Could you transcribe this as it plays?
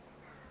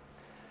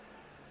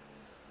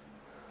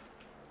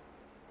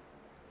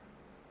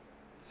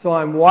So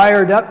I'm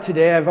wired up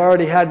today. I've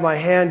already had my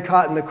hand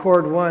caught in the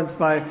cord once.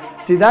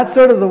 See, that's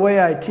sort of the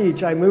way I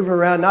teach. I move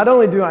around. Not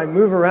only do I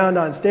move around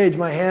on stage,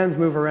 my hands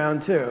move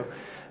around too.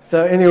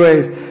 So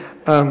anyways,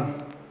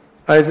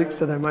 Isaac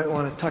said I might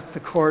want to tuck the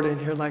cord in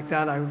here like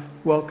that. I'm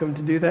welcome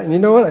to do that. And you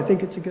know what? I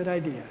think it's a good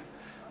idea.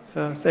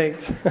 So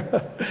thanks.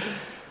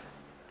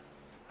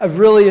 I've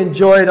really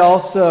enjoyed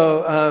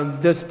also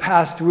this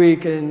past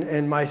week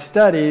in my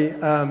study.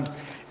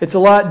 It's a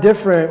lot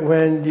different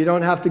when you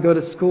don't have to go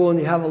to school and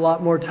you have a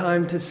lot more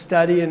time to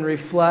study and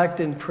reflect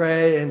and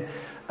pray. And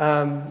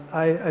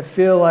I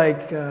feel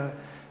like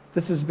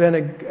this has been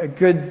a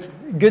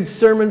good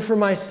sermon for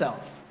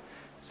myself.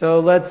 So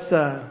let's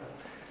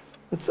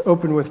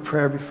open with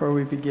prayer before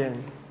we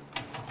begin.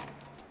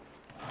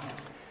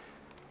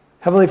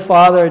 Heavenly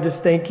Father, I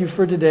just thank you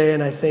for today,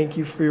 and I thank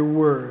you for your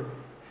word.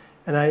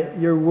 And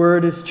your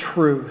word is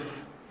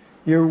truth.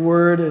 Your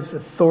word is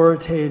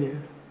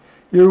authoritative.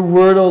 Your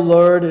word, O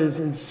Lord, is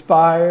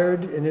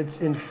inspired and it's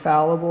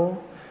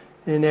infallible,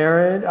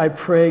 inerrant. I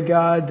pray,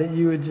 God, that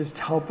you would just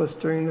help us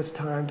during this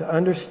time to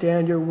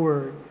understand your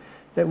word,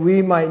 that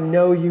we might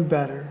know you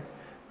better.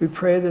 We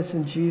pray this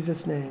in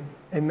Jesus' name.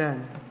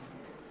 Amen.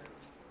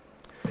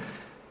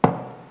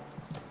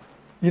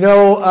 You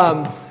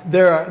know,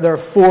 there are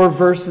 4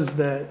 verses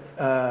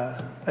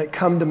that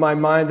come to my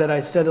mind that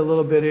I said a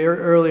little bit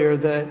earlier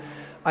that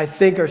I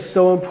think are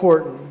so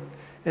important.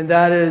 And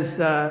that is,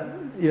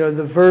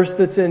 the verse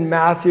that's in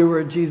Matthew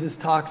where Jesus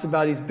talks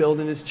about he's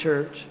building his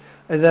church.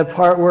 And that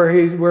part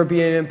where we're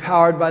being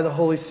empowered by the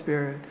Holy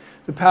Spirit.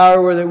 The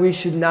power where that we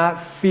should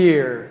not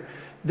fear.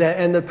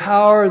 And the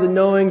power of the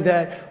knowing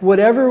that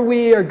whatever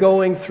we are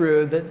going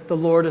through, that the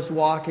Lord is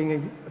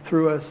walking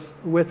through us,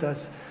 with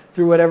us,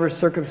 through whatever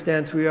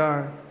circumstance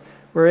we're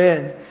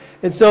in.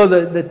 And so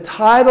the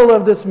title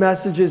of this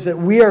message is that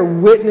we are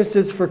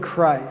witnesses for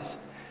Christ.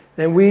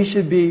 And we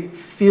should be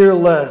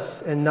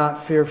fearless and not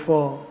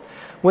fearful.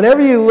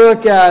 Whenever you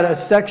look at a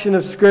section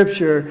of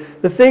Scripture,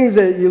 the things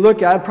that you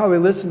look at, I've probably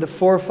listened to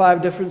 4 or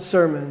 5 different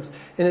sermons.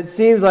 And it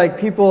seems like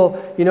people,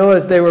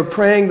 as they were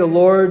praying, the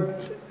Lord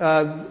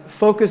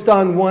focused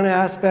on one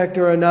aspect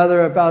or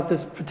another about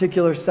this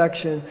particular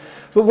section.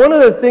 But one of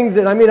the things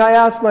I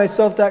ask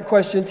myself that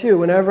question too.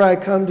 Whenever I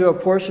come to a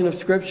portion of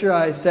Scripture,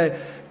 I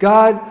say,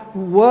 God,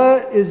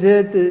 what is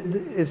it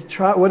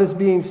that what is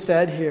being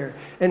said here?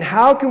 And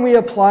how can we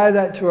apply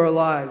that to our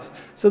lives?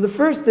 So the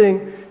first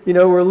thing,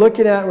 we're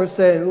looking at, we're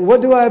saying,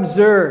 what do I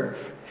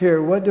observe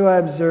here? What do I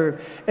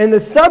observe? And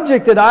the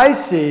subject that I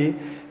see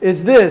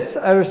is this.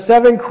 There are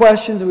 7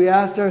 questions we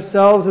asked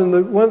ourselves.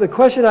 And one of the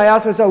questions I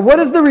asked myself, what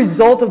is the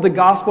result of the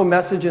gospel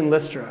message in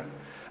Lystra?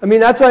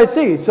 That's what I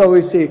see. So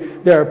we see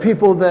there are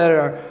people that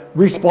are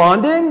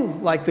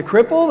responding, like the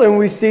cripple, and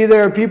we see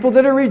there are people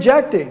that are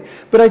rejecting.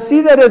 But I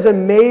see that as a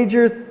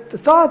major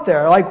thought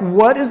there. Like,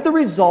 what is the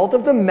result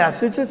of the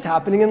message that's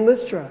happening in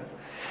Lystra?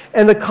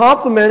 And the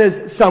compliment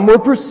is some were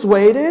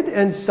persuaded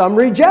and some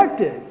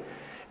rejected.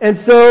 And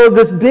so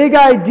this big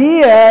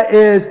idea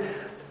is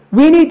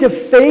we need to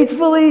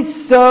faithfully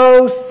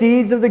sow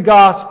seeds of the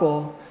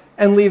gospel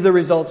and leave the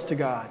results to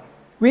God.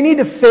 We need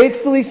to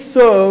faithfully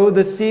sow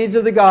the seeds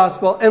of the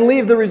gospel and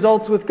leave the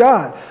results with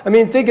God.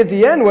 Think at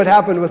the end what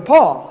happened with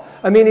Paul.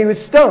 He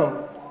was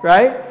stoned,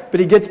 right? But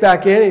he gets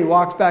back in and he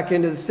walks back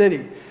into the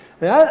city.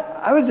 And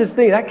I was just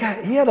thinking, that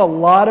guy, he had a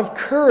lot of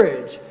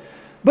courage.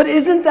 But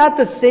isn't that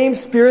the same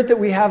spirit that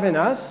we have in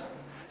us?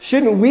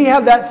 Shouldn't we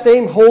have that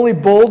same holy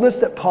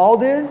boldness that Paul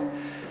did?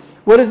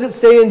 What does it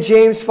say in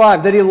James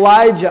 5? That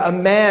Elijah, a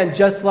man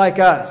just like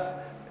us.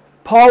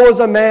 Paul was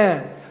a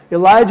man.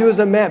 Elijah was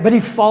a man, but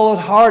he followed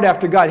hard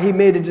after God. He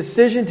made a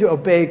decision to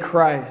obey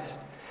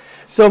Christ.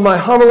 So my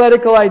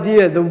homiletical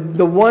idea,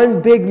 the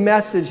one big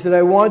message that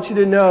I want you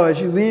to know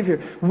as you leave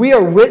here, we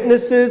are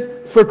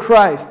witnesses for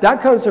Christ.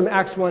 That comes from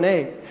Acts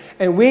 1:8.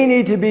 And we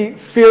need to be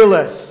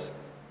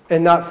fearless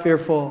and not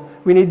fearful.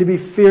 We need to be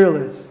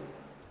fearless.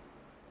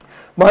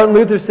 Martin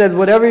Luther said,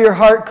 whatever your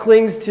heart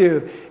clings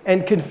to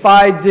and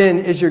confides in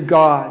is your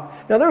God.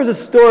 Now, there was a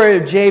story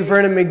of J.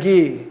 Vernon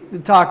McGee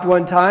that talked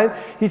one time.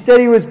 He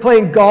said he was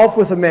playing golf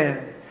with a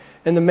man,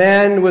 and the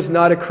man was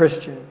not a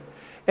Christian.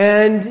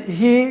 And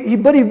he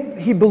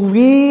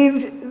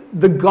believed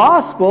the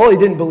gospel. He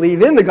didn't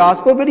believe in the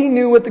gospel, but he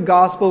knew what the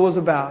gospel was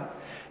about.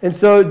 And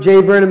so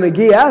J. Vernon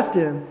McGee asked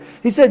him,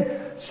 he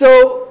said,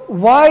 so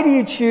why do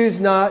you choose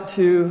not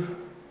to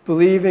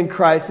believe in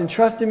Christ and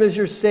trust Him as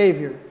your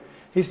Savior?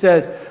 He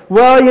says,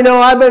 well,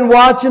 I've been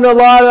watching a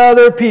lot of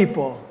other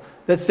people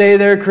that say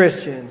they're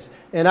Christians,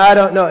 and I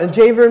don't know. And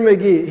J. Vernon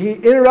McGee, he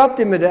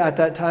interrupted him at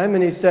that time,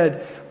 and he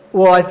said,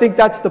 well, I think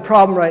that's the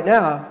problem right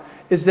now,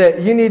 is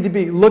that you need to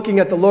be looking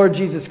at the Lord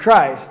Jesus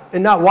Christ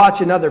and not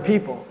watching other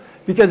people,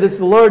 because it's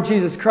the Lord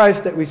Jesus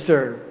Christ that we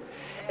serve.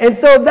 And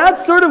so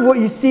that's sort of what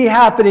you see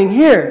happening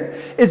here,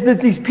 is that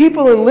these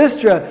people in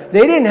Lystra,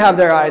 they didn't have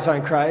their eyes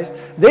on Christ.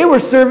 They were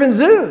serving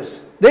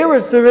Zeus. They were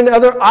serving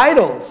other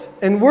idols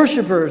and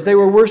worshipers. They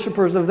were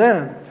worshipers of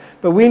them.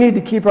 But we need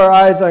to keep our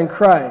eyes on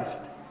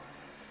Christ.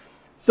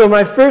 So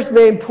my first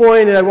main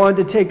point, and I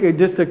wanted to take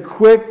just a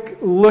quick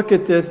look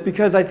at this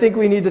because I think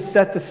we need to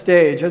set the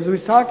stage. As we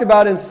talked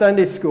about in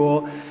Sunday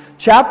school,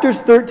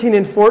 chapters 13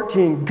 and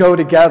 14 go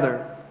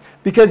together.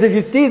 Because if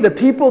you see, the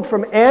people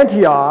from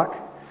Antioch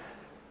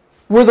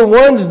were the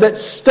ones that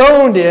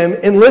stoned him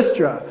in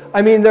Lystra.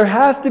 I mean, there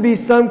has to be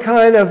some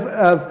kind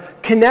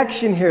of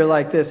connection here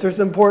like this. There's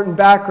important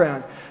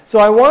background. So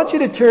I want you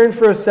to turn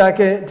for a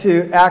second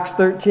to Acts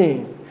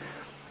 13.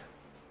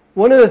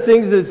 One of the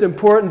things that's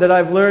important that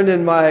I've learned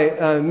in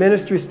my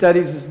ministry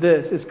studies is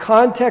this, is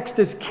context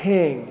is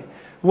king.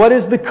 What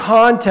is the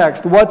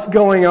context? What's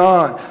going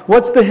on?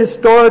 What's the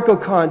historical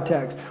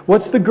context?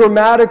 What's the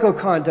grammatical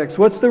context?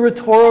 What's the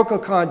rhetorical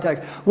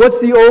context? What's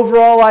the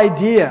overall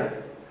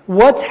idea?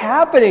 What's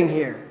happening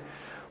here?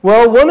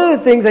 Well, one of the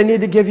things I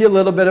need to give you a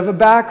little bit of a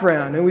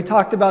background, and we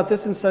talked about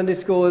this in Sunday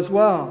school as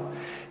well,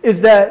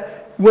 is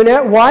that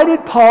why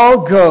did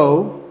Paul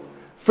go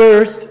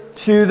first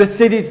to the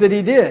cities that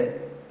he did?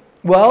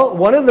 Well,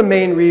 one of the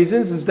main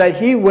reasons is that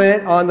he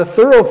went on the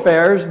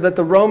thoroughfares that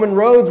the Roman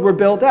roads were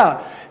built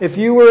out. If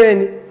you were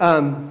in,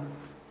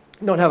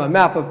 don't have a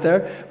map up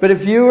there, but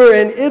if you were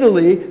in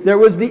Italy, there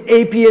was the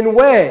Appian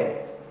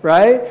Way,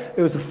 right?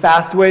 It was a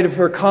fast way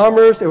for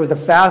commerce. It was a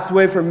fast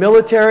way for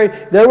military.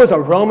 There was a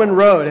Roman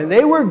road, and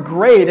they were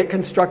great at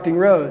constructing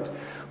roads.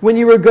 When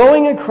you were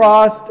going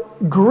across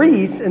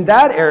Greece in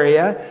that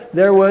area,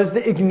 there was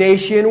the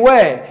Egnatian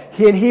Way.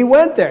 He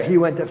went there. He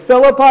went to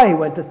Philippi. He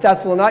went to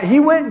Thessalonica.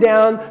 He went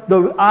down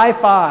the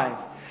I-5.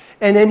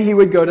 And then he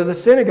would go to the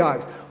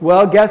synagogues.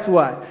 Well, guess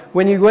what?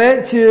 When you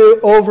went to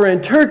over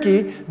in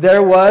Turkey,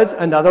 there was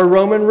another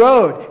Roman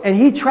road. And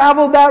he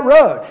traveled that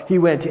road. He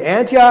went to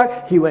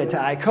Antioch. He went to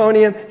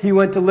Iconium. He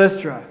went to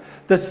Lystra.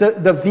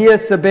 The Via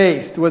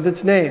Sabeste was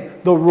its name,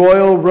 the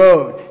Royal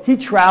Road. He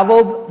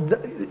traveled the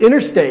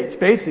interstates,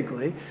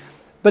 basically.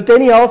 But then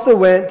he also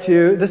went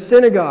to the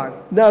synagogue.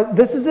 Now,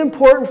 this is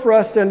important for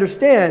us to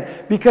understand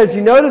because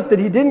you notice that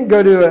he didn't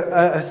go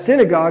to a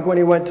synagogue when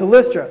he went to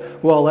Lystra.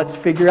 Well, let's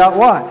figure out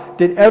why.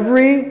 Did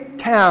every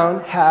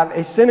town have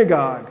a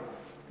synagogue?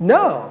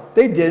 No,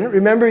 they didn't.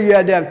 Remember, you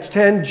had to have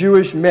 10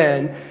 Jewish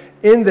men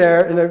in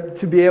there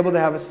to be able to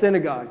have a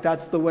synagogue.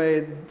 That's the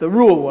way the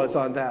rule was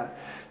on that.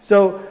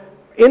 So,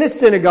 in a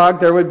synagogue,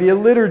 there would be a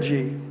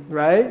liturgy,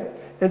 right?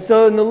 And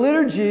so in the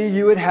liturgy,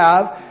 you would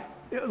have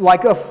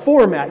like a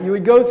format you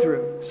would go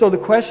through. So the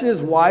question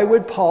is, why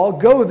would Paul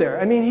go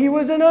there? I mean, he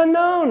was an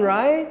unknown,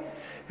 right?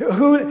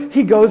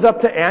 He goes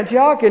up to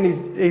Antioch and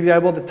he's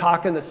able to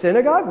talk in the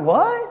synagogue?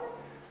 What?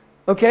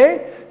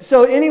 Okay?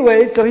 So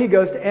anyway, so he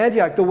goes to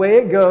Antioch. The way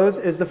it goes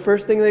is the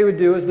first thing they would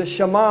do is the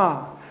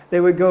Shema. They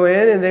would go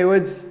in and they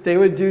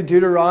would do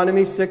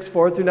Deuteronomy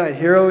 6:4-9.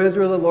 Hear, O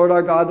Israel, the Lord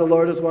our God, the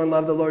Lord is one.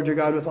 Love the Lord your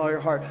God with all your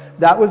heart.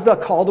 That was the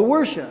call to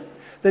worship.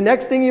 The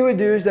next thing you would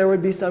do is there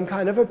would be some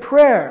kind of a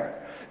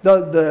prayer.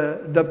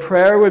 The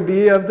prayer would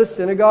be of the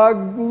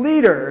synagogue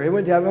leader. It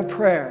would have a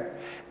prayer.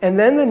 And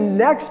then the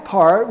next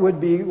part would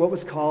be what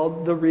was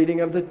called the reading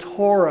of the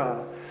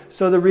Torah.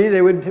 So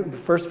they would the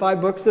first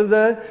 5 books of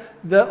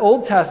the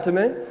Old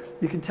Testament.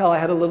 You can tell I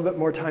had a little bit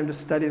more time to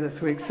study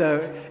this week.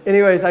 So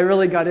anyways, I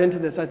really got into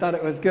this. I thought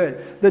it was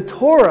good. The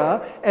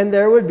Torah, and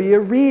there would be a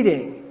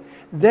reading.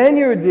 Then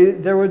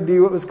there would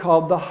be what was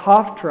called the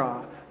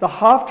Haftarah. The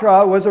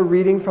Haftarah was a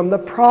reading from the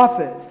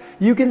prophets.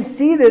 You can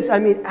see this,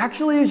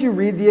 actually as you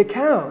read the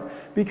account.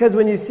 Because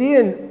when you see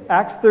in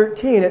Acts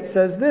 13, it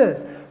says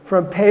this.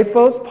 From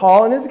Paphos,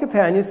 Paul and his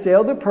companions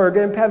sailed to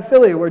Perga and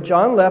Pamphylia, where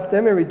John left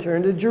them and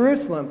returned to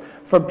Jerusalem.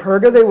 From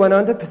Perga, they went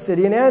on to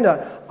Pisidian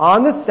Antioch.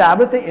 On the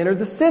Sabbath, they entered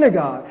the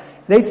synagogue.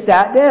 They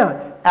sat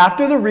down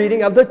after the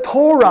reading of the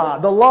Torah,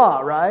 the law,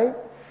 right?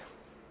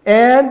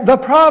 And the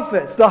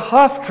prophets, the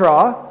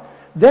Haftarah.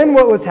 Then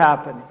what was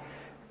happening?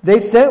 They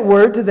sent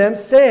word to them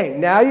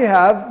saying, now you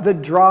have the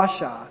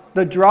drasha.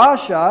 The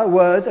drasha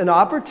was an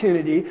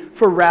opportunity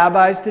for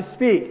rabbis to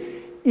speak,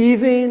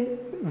 even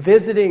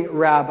visiting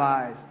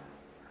rabbis.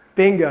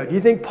 Bingo. Do you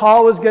think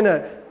Paul was going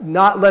to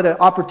not let an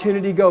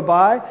opportunity go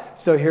by?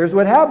 So here's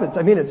what happens.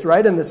 It's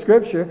right in the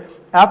scripture.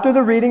 After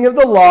the reading of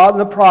the law and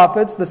the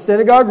prophets, the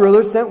synagogue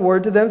ruler sent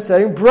word to them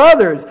saying,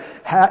 brothers,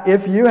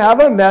 if you have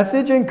a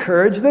message,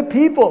 encourage the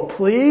people.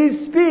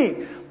 Please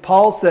speak.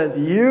 Paul says,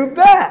 you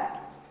bet.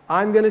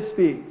 I'm going to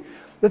speak.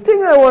 The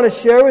thing that I want to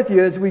share with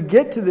you as we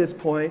get to this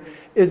point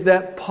is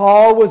that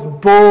Paul was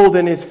bold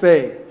in his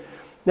faith.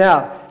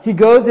 Now, he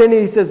goes in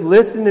and he says,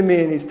 listen to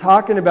me, and he's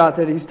talking about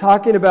that. He's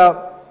talking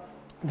about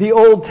the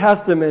Old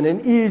Testament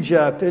and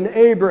Egypt and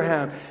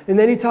Abraham. And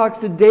then he talks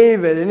to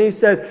David and he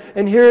says,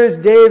 and here is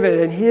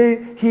David, and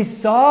he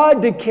saw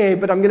decay,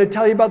 but I'm going to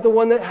tell you about the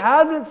one that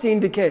hasn't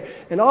seen decay.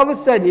 And all of a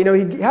sudden,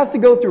 he has to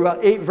go through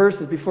about 8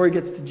 verses before he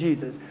gets to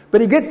Jesus.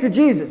 But he gets to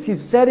Jesus.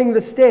 He's setting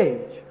the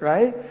stage,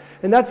 right?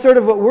 And that's sort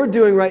of what we're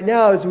doing right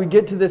now as we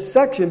get to this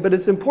section, but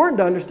it's important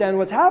to understand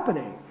what's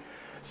happening.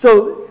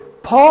 So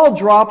Paul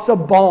drops a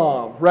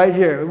bomb right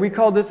here. We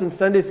called this in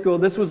Sunday school,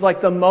 this was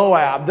like the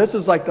Moab. This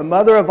was like the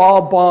mother of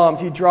all bombs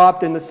he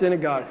dropped in the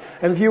synagogue.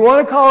 And if you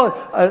want to call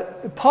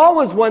it, Paul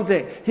was one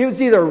thing. He was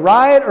either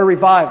riot or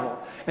revival.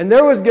 And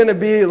there was going to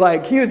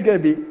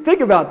be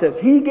think about this.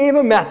 He gave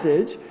a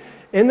message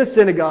in the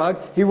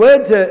synagogue.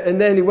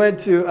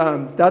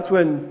 That's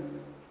when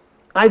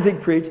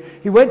Isaac preached.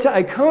 He went to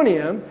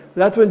Iconium.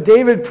 That's when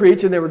David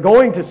preached, and they were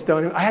going to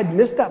stone him. I had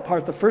missed that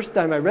part the first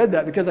time I read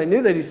that because I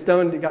knew that he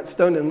got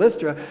stoned in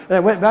Lystra. And I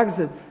went back and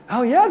said,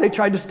 oh yeah, they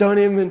tried to stone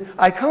him in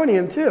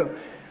Iconium too.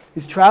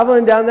 He's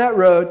traveling down that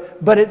road,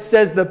 but it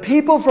says the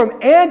people from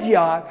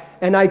Antioch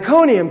and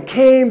Iconium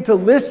came to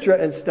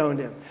Lystra and stoned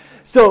him.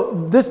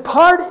 So this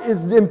part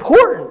is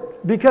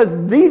important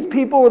because these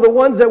people were the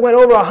ones that went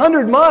over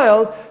 100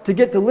 miles to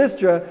get to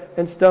Lystra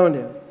and stoned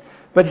him.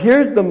 But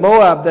here's the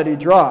Moab that he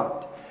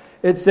dropped.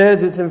 It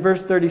says, it's in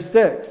verse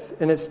 36,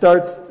 and it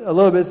starts a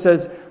little bit, it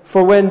says,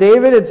 for when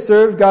David had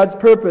served God's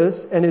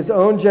purpose and his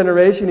own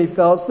generation, he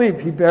fell asleep.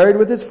 He buried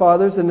with his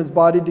fathers, and his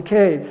body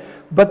decayed.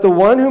 But the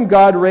one whom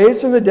God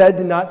raised from the dead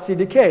did not see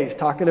decay. He's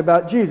talking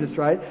about Jesus,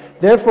 right?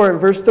 Therefore, in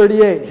verse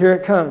 38, here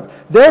it comes.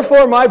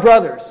 Therefore, my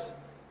brothers.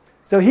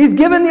 So he's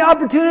given the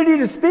opportunity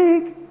to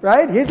speak,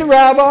 right? He's a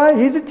rabbi.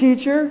 He's a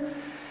teacher.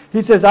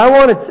 He says, I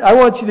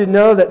want you to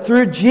know that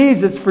through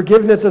Jesus,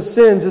 forgiveness of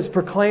sins is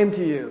proclaimed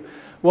to you.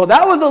 Well,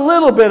 that was a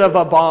little bit of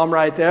a bomb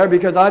right there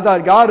because I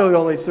thought God would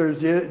only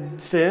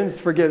forgive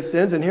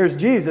sins, and here's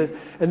Jesus.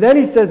 And then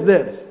he says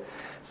this,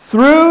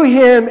 through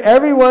him,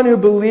 everyone who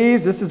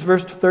believes, this is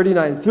verse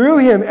 39, through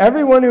him,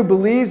 everyone who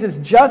believes is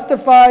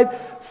justified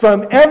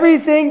from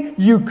everything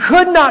you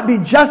could not be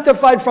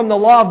justified from the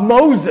law of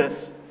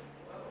Moses.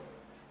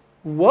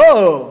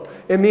 Whoa.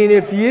 I mean,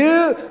 if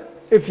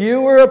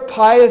you were a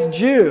pious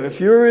Jew,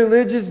 if you were a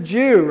religious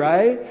Jew,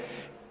 right?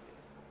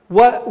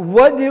 What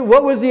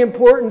was the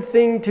important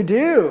thing to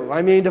do?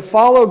 I mean, to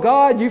follow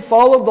God, you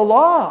followed the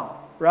law,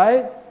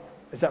 right?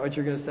 Is that what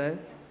you're going to say?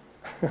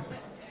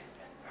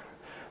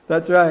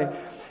 That's right.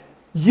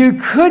 You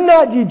could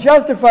not be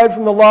justified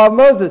from the law of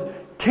Moses.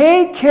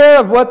 Take care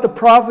of what the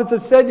prophets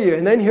have said to you.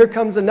 And then here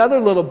comes another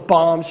little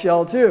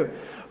bombshell too.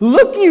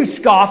 Look, you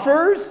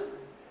scoffers.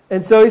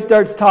 And so he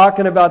starts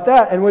talking about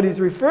that. And what he's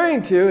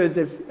referring to is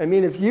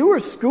if you were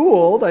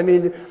schooled,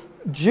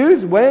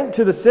 Jews went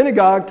to the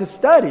synagogue to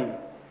study.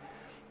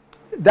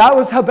 That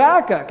was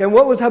Habakkuk. And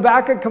what was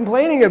Habakkuk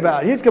complaining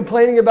about? He's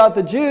complaining about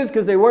the Jews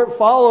because they weren't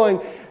following,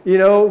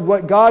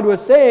 what God was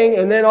saying.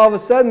 And then all of a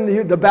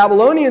sudden, the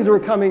Babylonians were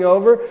coming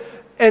over.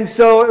 And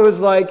so it was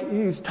like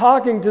he's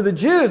talking to the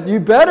Jews. You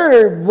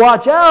better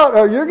watch out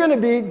or you're going to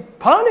be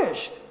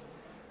punished.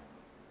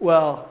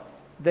 Well,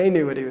 they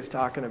knew what he was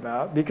talking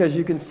about because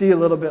you can see a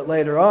little bit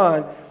later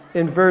on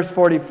in verse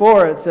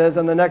 44, it says,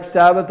 on the next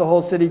Sabbath, the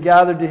whole city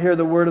gathered to hear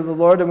the word of the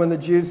Lord. And when the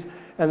Jews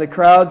and the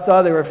crowd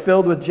saw, they were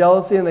filled with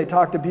jealousy and they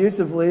talked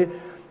abusively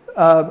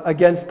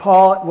against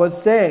Paul was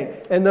saying.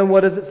 And then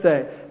what does it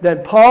say?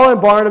 Then Paul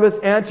and Barnabas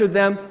answered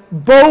them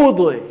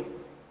boldly.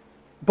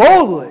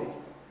 Boldly.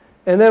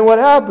 And then what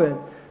happened?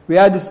 We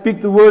had to speak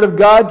the word of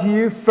God to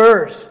you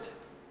first.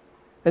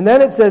 And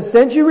then it says,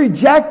 since you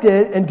reject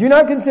it and do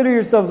not consider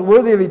yourselves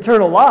worthy of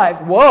eternal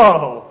life.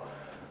 Whoa.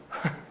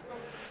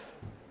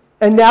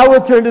 And now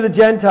we'll turn to the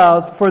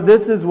Gentiles, for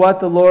this is what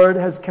the Lord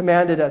has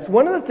commanded us.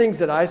 One of the things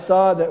that I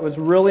saw that was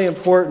really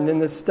important in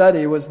this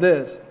study was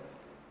this,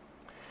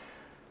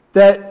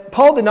 that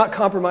Paul did not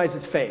compromise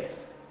his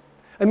faith.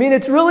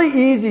 It's really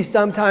easy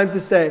sometimes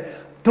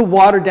to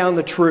water down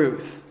the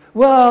truth.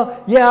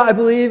 Well, yeah, I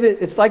believe it.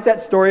 It's like that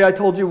story I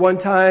told you one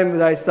time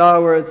that I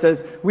saw where it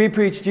says, we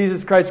preach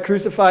Jesus Christ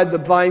crucified, the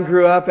vine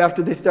grew up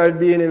after they started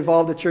being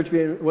involved, the church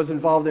was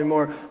involved in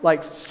more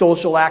like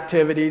social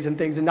activities and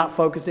things and not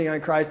focusing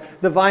on Christ.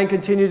 The vine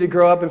continued to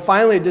grow up and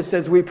finally it just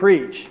says, we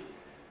preach.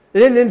 It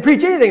didn't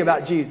preach anything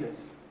about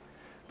Jesus.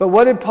 But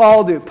what did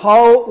Paul do?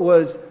 Paul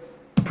was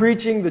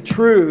preaching the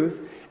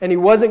truth and he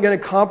wasn't going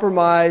to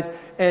compromise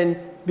and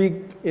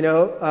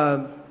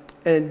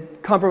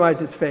compromise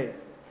his faith.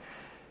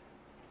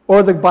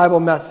 Or the Bible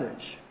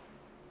message.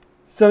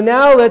 So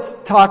now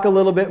let's talk a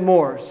little bit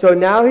more. So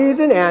now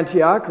he's in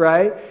Antioch,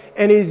 right?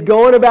 And he's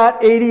going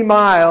about 80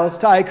 miles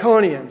to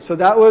Iconium. So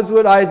that was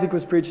what Isaac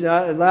was preaching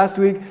about. And last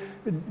week,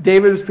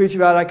 David was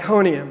preaching about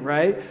Iconium,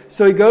 right?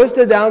 So he goes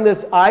down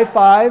this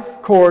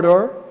I-5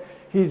 corridor.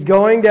 He's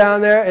going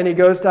down there and he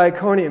goes to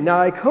Iconium. Now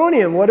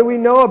Iconium, what do we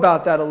know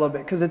about that a little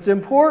bit? Because it's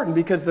important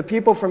because the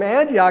people from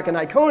Antioch and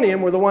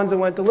Iconium were the ones that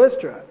went to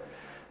Lystra.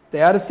 They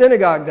had a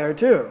synagogue there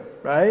too,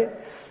 right?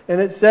 And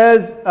it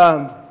says,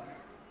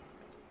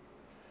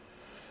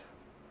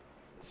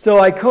 so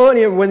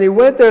Iconium, when they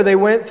went there, they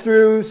went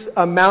through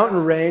a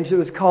mountain range. It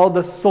was called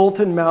the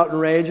Sultan Mountain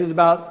Range. It was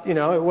about,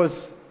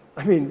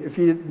 if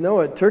you know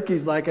what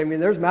Turkey's like,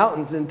 there's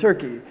mountains in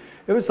Turkey.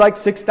 It was like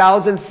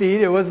 6,000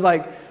 feet. It was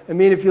like,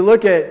 if you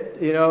look at,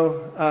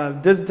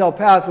 Digital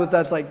Pass,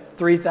 that's like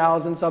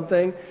 3,000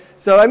 something.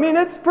 So,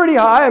 it's pretty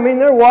high.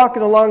 They're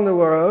walking along the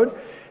road.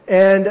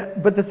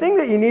 But the thing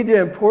that you need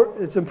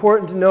it's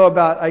important to know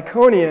about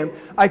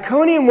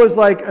Iconium was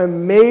like a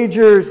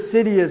major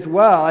city as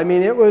well.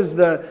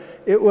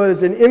 It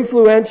was an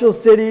influential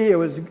city. It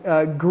was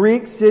a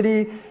Greek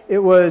city. It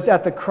was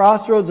at the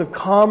crossroads of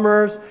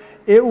commerce.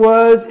 It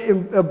was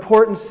an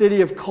important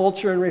city of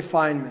culture and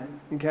refinement.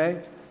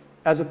 okay?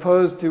 As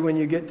opposed to when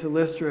you get to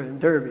Lystra and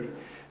Derbe.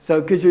 So,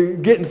 because you're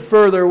getting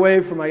further away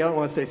from, I don't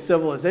want to say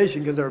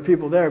civilization, because there were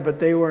people there, but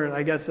they weren't,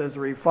 I guess, as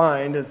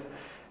refined as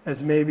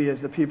maybe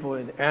as the people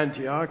in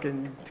Antioch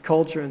and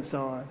culture and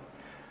so on.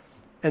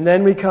 And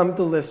then we come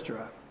to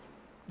Lystra.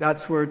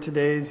 That's where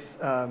today's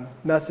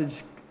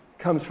message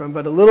comes from.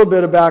 But a little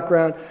bit of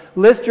background.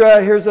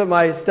 Lystra, here's what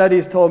my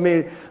studies told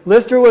me.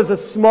 Lystra was a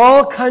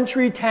small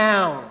country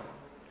town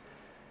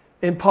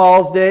in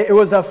Paul's day. It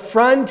was a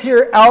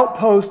frontier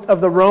outpost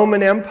of the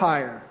Roman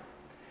Empire.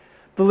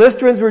 The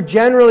Lystrans were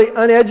generally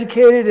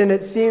uneducated and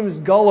it seems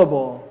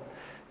gullible.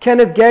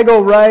 Kenneth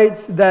Gagel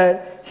writes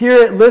that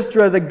here at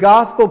Lystra, the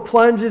gospel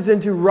plunges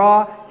into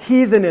raw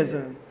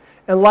heathenism,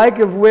 and like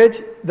of which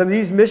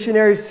these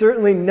missionaries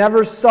certainly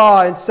never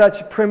saw in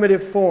such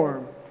primitive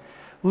form.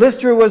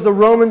 Lystra was a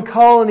Roman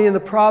colony in the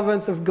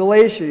province of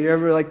Galatia. You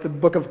ever like the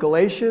book of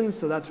Galatians?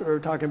 So that's what we're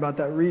talking about,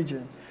 that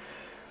region.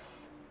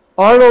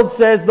 Arnold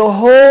says the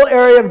whole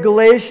area of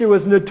Galatia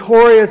was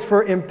notorious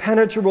for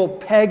impenetrable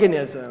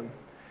paganism.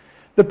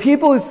 The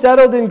people who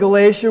settled in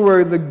Galatia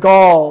were the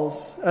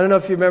Gauls. I don't know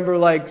if you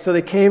remember, so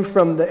they came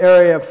from the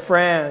area of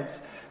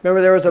France.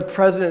 Remember, there was a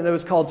president that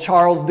was called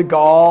Charles de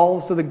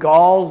Gaulle. So the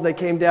Gauls, they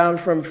came down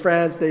from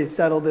France. They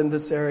settled in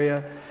this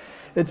area.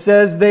 It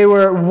says they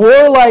were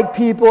warlike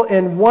people.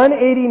 In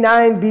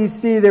 189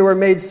 BC, they were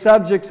made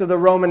subjects of the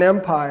Roman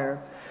Empire.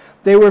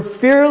 They were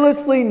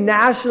fearlessly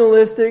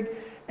nationalistic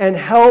and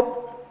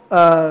helped...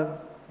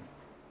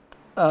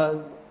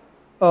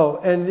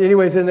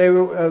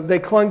 they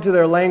clung to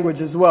their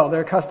language as well,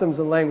 their customs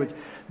and language.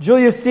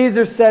 Julius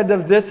Caesar said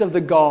of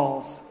the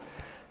Gauls,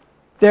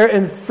 their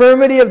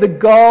infirmity of the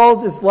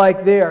Gauls is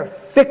like they are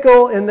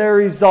fickle in their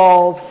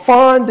resolves,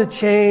 fond to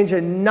change,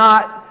 and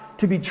not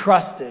to be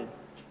trusted.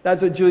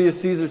 That's what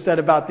Julius Caesar said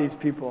about these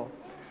people.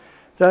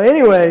 So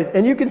anyways,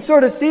 and you can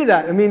sort of see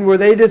that. I mean, where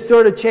they just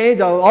sort of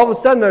changed. All of a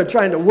sudden they're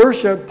trying to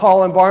worship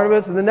Paul and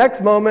Barnabas, and the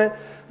next moment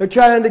they're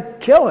trying to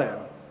kill him.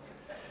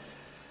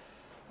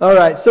 All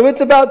right, so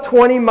it's about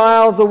 20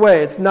 miles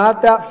away. It's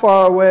not that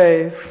far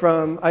away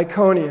from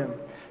Iconium.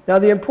 Now,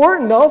 the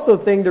important also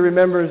thing to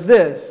remember is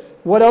this.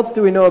 What else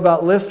do we know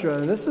about Lystra?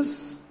 And this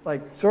is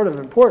sort of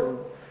important.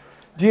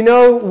 Do you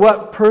know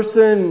what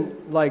person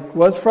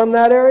was from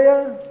that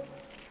area?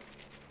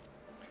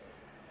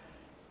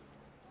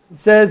 It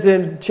says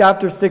in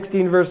chapter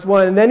 16, verse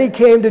 1, and then he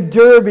came to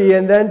Derbe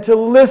and then to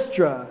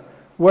Lystra,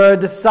 where a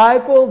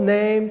disciple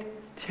named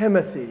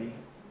Timothy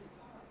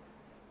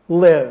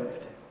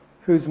lived,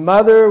 whose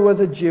mother was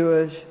a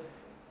Jewish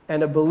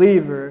and a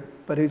believer,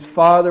 but whose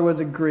father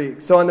was a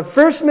Greek. So on the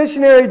first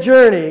missionary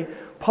journey,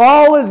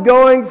 Paul is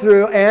going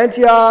through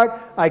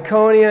Antioch,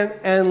 Iconium,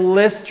 and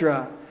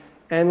Lystra.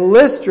 And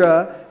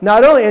Lystra,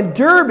 not only in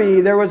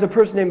Derbe, there was a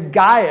person named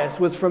Gaius,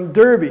 was from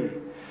Derbe.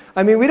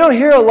 I mean, we don't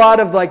hear a lot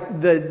of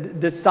the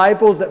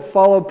disciples that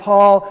followed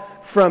Paul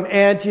from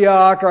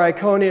Antioch or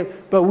Iconium,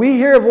 but we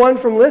hear of one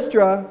from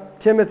Lystra,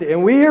 Timothy,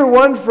 and we hear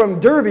one from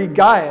Derbe,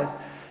 Gaius.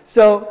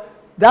 So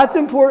that's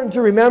important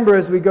to remember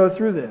as we go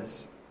through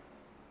this.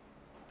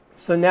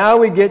 So now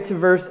we get to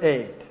verse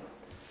 8.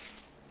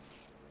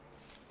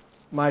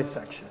 My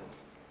section.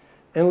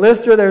 In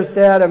Lystra there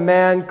sat a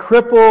man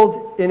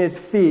crippled in his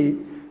feet,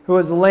 who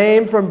was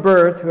lame from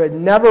birth, who had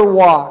never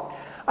walked.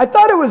 I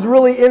thought it was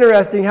really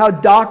interesting how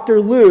Dr.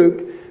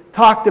 Luke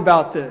talked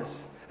about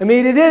this. I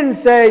mean, he didn't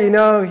say,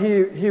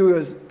 he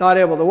was not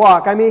able to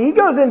walk. I mean, he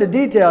goes into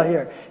detail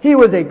here. He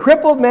was a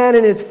crippled man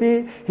in his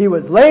feet. He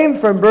was lame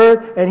from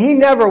birth, and he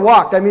never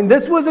walked. I mean,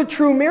 this was a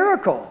true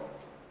miracle.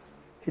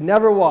 He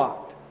never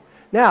walked.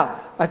 Now,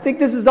 I think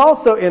this is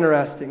also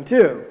interesting,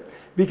 too,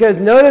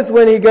 because notice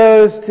when he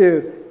goes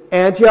to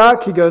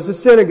Antioch, he goes to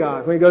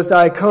synagogue. When he goes to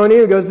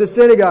Iconium, he goes to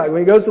synagogue.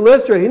 When he goes to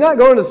Lystra, he's not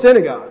going to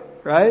synagogue,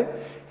 right?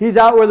 He's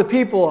out where the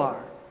people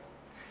are.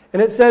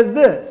 And it says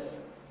this.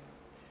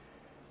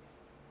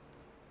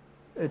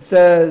 It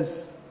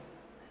says,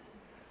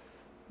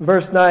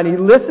 verse 9, he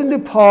listened to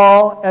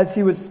Paul as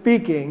he was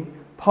speaking.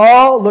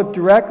 Paul looked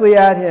directly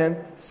at him,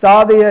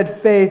 saw that he had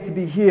faith to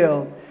be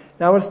healed.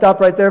 Now I want to stop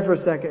right there for a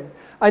second.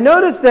 I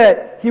noticed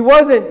that he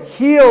wasn't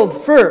healed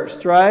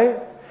first, right?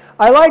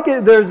 I like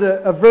it. There's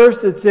a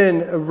verse that's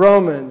in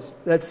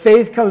Romans, that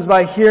faith comes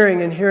by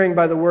hearing and hearing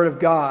by the word of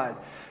God.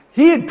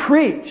 He had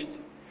preached.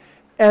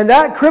 And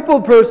that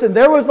crippled person,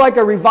 there was like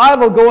a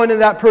revival going in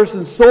that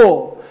person's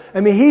soul.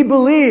 I mean, he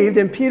believed,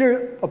 and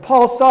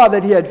Paul saw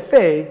that he had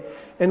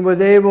faith and was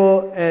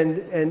able,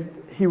 and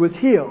he was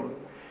healed.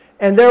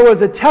 And there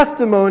was a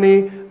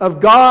testimony of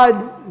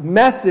God's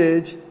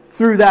message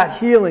through that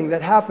healing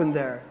that happened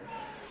there.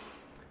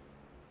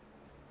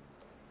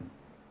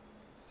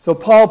 So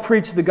Paul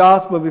preached the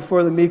gospel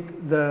before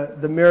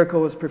the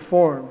miracle was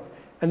performed.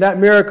 And that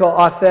miracle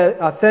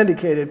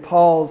authenticated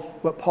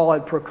what Paul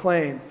had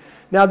proclaimed.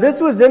 Now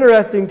this was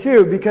interesting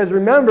too, because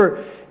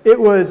remember, they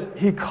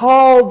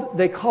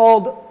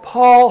called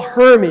Paul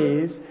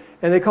Hermes,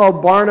 and they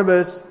called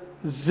Barnabas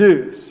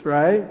Zeus,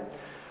 right?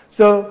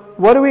 So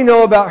what do we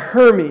know about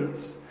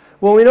Hermes?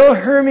 Well, we know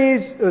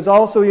Hermes is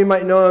also, you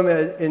might know him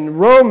in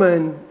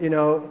Roman,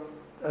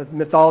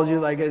 mythology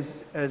like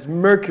as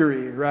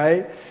Mercury,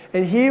 right?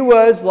 And he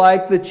was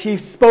like the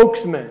chief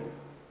spokesman,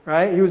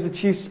 right? He was the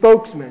chief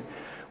spokesman.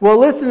 Well,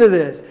 listen to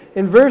this.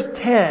 In verse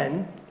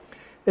 10,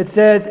 it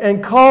says,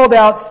 and called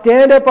out,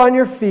 stand up on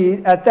your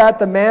feet. At that,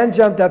 the man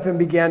jumped up and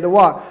began to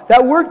walk.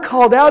 That word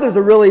called out is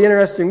a really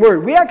interesting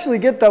word. We actually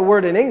get that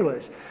word in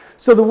English.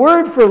 So the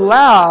word for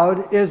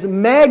loud is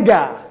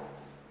mega.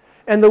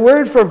 And the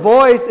word for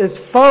voice is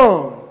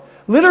phone.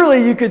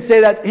 Literally, you could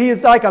say that he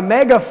is like a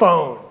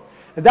megaphone.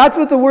 And that's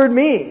what the word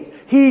means.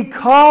 He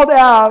called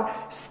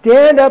out,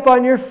 stand up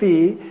on your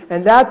feet,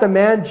 and that the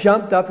man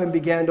jumped up and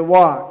began to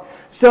walk.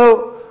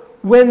 So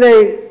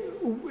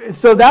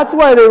that's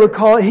why they were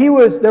called,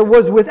 there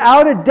was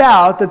without a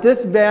doubt that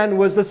this man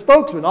was the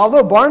spokesman.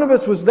 Although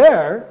Barnabas was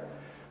there,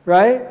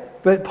 right?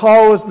 But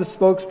Paul was the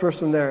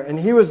spokesperson there, and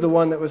he was the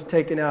one that was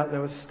taken out and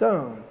that was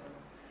stoned.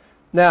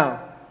 Now,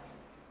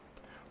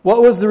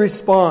 what was the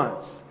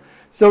response?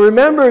 So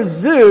remember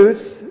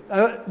Zeus,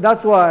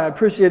 that's why I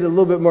appreciated a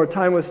little bit more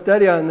time with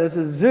study on this,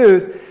 is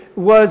Zeus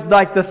was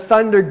like the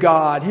thunder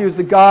god. He was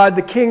the god,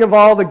 the king of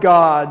all the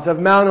gods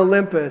of Mount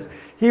Olympus.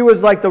 He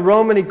was like the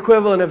Roman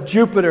equivalent of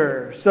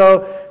Jupiter.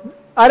 So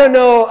I don't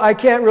know, I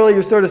can't really,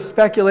 you're sort of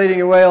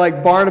speculating away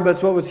like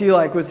Barnabas, what was he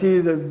like? Was he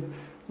the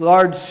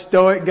large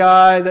stoic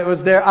guy that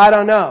was there? I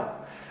don't know.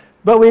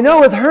 But we know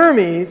with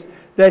Hermes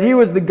that he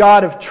was the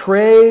god of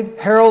trade,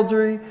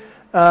 heraldry,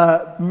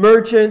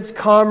 merchants,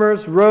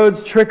 commerce,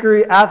 roads,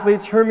 trickery,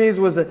 athletes. Hermes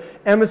was an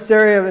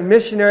emissary of a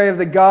missionary of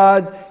the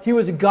gods. He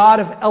was a god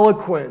of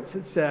eloquence,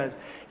 it says.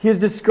 He is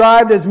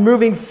described as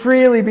moving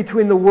freely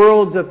between the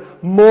worlds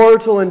of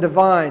mortal and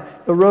divine.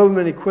 The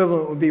Roman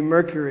equivalent would be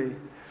Mercury.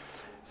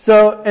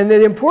 So, and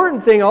the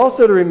important thing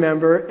also to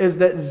remember is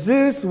that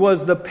Zeus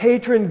was the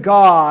patron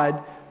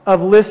god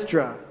of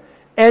Lystra.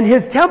 And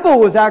his temple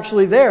was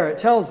actually there, it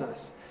tells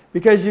us.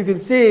 Because you can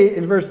see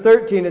in verse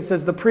 13, it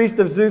says, the priest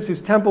of Zeus,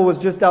 whose temple was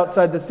just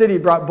outside the city,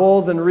 brought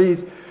bowls and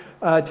wreaths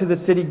to the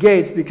city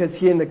gates because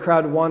he and the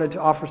crowd wanted to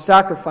offer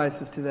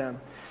sacrifices to them.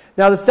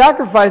 Now the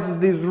sacrifices,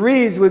 these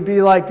wreaths, would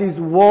be like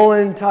these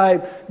woolen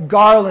type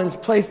garlands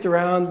placed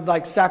around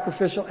like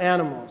sacrificial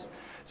animals.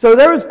 So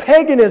there was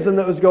paganism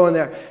that was going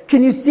there.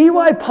 Can you see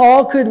why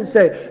Paul couldn't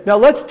say, now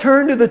let's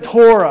turn to the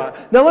Torah.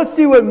 Now let's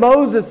see what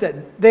Moses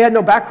said. They had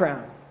no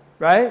background,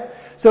 right?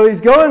 So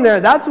he's going there.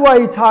 That's why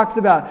he talks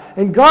about,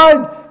 and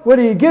God,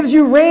 he gives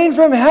you rain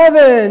from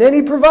heaven, and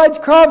he provides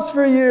crops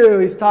for you.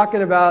 He's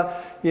talking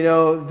about,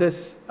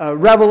 this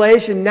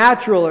revelation,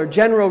 natural or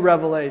general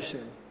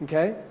revelation,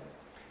 okay?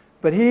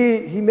 But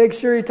he makes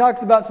sure he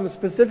talks about some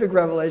specific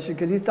revelation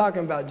because he's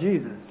talking about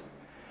Jesus.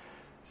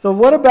 So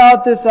what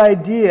about this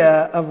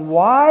idea of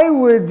why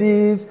would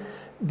these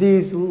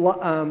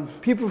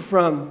people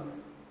from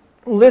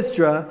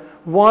Lystra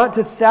want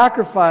to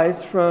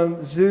sacrifice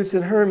from Zeus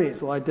and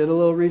Hermes? Well, I did a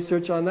little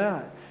research on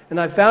that. And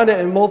I found it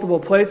in multiple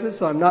places,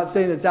 so I'm not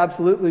saying it's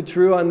absolutely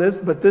true on this,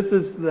 but this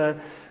is the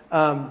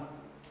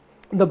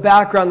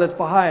background that's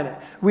behind it.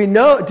 We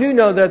do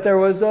know that there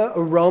was a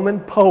Roman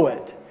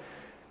poet.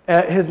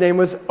 His name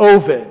was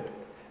Ovid.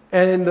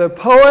 And the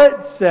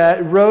poet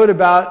wrote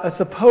about a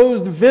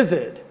supposed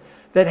visit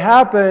that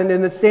happened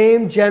in the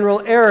same general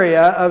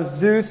area of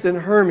Zeus and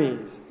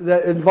Hermes,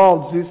 that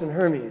involved Zeus and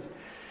Hermes.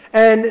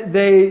 And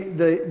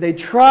they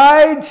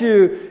tried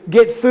to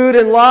get food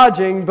and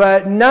lodging,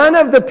 but none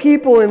of the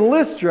people in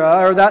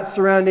Lystra, or that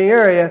surrounding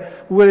area,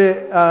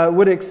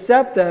 would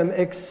accept them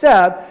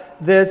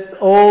except this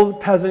old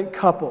peasant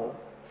couple.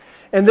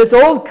 And this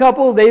old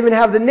couple, they even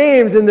have the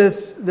names in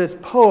this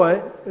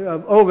poet,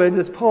 Ovid,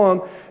 this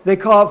poem. They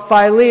call it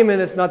Philemon.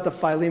 It's not the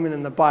Philemon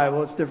in the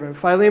Bible. It's different.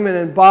 Philemon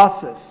and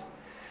Baucis.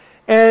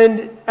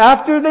 And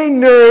after they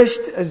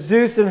nourished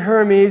Zeus and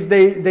Hermes,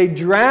 they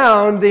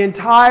drowned the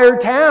entire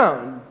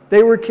town.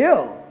 They were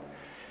killed,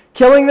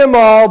 killing them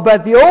all.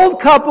 But the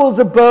old couple's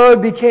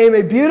abode became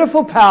a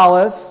beautiful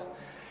palace,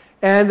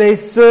 and they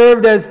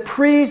served as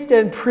priest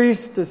and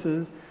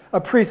priestesses, a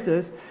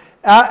priestess.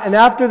 And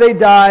after they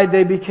died,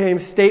 they became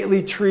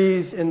stately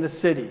trees in the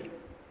city.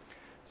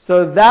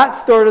 So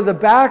that's sort of the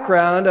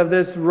background of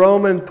this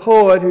Roman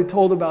poet who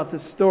told about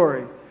this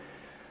story.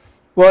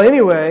 Well,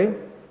 anyway,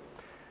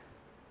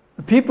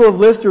 the people of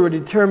Lystra were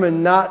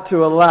determined not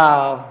to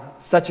allow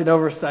such an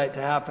oversight to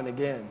happen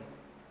again.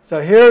 So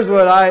here's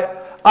what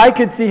I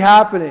could see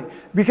happening.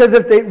 Because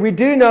we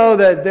do know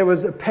that there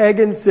was a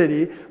pagan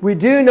city. We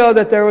do know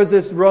that there was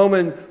this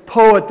Roman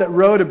poet that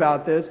wrote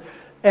about this.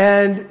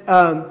 And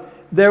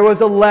there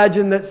was a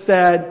legend that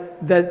said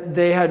that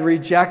they had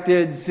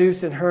rejected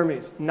Zeus and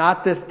Hermes.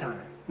 Not this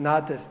time.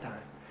 Not this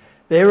time.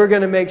 They were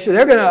going to make sure,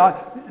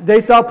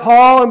 they saw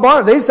Paul and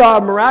Barnabas. They saw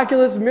a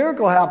miraculous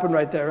miracle happen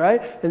right there,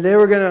 right? And they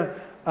were going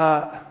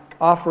to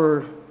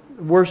offer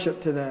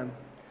worship to them.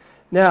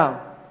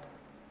 Now,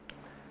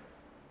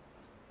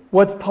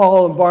 what's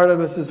Paul and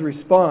Barnabas'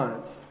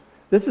 response?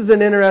 This is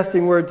an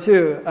interesting word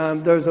too.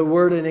 There's a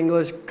word in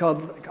English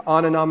called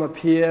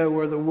onomatopoeia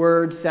where the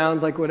word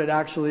sounds like what it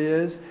actually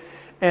is.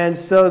 And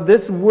so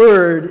this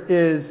word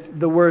is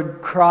the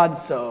word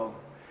kratzo.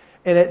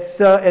 And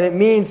it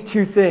means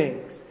two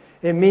things.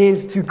 It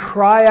means to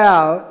cry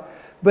out,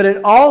 but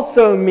it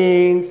also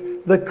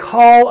means the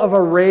call of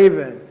a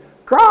raven.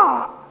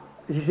 Craw!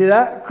 Did you see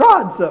that?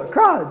 Crod, so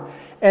crod.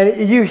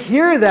 And you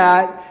hear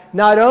that,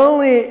 not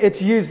only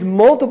it's used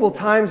multiple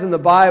times in the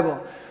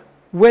Bible,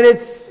 when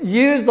it's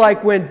used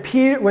like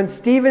when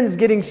Stephen's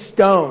getting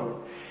stoned,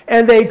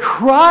 and they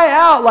cry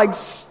out like,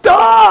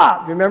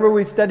 stop! Remember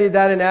we studied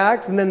that in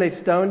Acts, and then they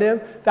stoned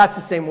him? That's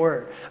the same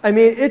word. I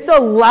mean, it's a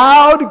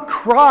loud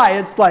cry.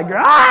 It's like,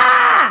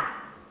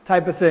 ah!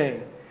 Type of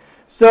thing.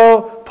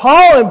 So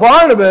Paul and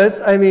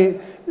Barnabas, I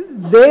mean,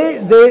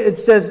 it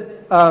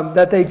says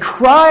that they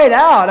cried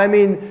out. I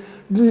mean,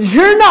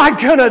 you're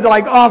not going to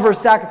like offer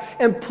sacrifice.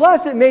 And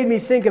plus it made me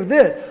think of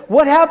this.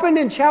 What happened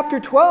in chapter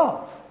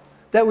 12?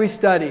 That we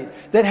studied,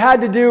 that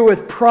had to do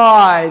with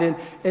pride,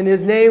 and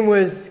his name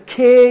was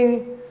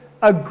King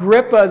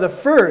Agrippa the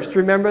First.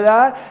 Remember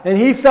that? And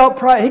he felt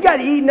pride. He got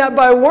eaten up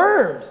by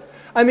worms.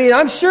 I mean,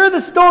 I'm sure the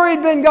story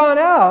had been gone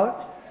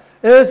out,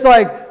 and it's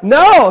like,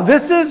 no,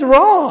 this is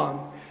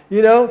wrong,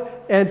 you know.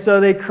 And so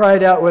they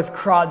cried out with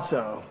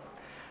kradzo.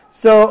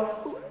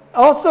 So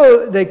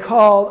also they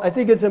called. I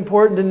think it's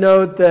important to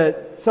note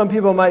that some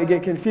people might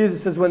get confused. It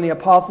says when the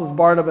apostles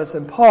Barnabas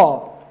and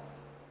Paul.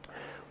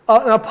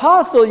 An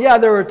apostle, yeah,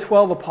 there were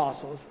 12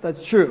 apostles.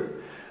 That's true.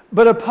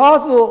 But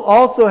apostle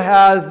also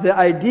has the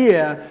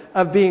idea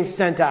of being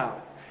sent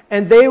out.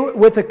 And they,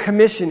 with a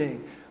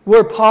commissioning,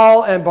 were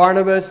Paul and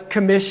Barnabas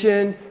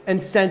commissioned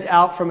and sent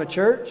out from a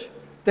church?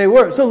 They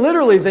were. So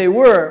literally they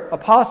were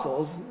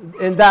apostles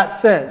in that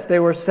sense. They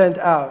were sent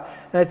out.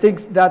 And I think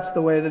that's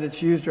the way that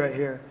it's used right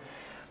here.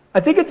 I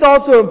think it's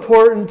also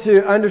important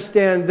to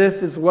understand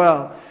this as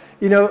well.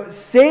 You know,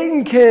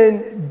 Satan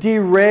can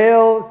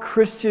derail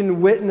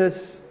Christian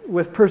witness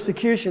with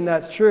persecution,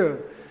 that's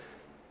true.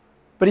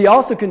 But he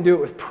also can do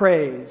it with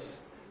praise.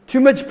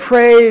 Too much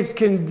praise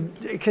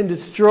can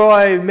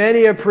destroy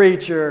many a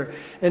preacher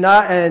and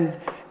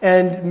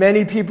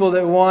many people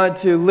that want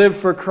to live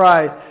for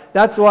Christ.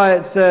 That's why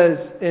it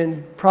says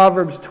in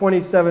Proverbs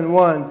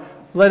 27:1,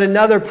 let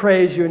another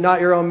praise you, not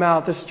your own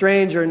mouth, a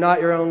stranger, not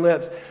your own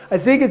lips. I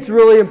think it's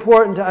really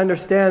important to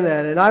understand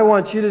that. And I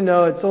want you to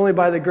know it's only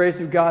by the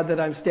grace of God that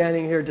I'm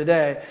standing here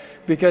today,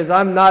 because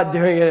I'm not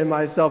doing it in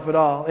myself at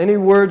all. Any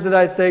words that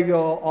I say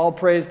go all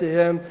praise to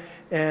Him.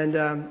 And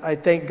I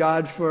thank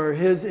God for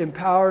His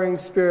empowering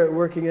Spirit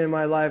working in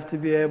my life to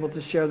be able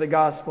to share the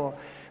gospel.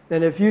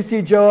 And if you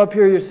see Joe up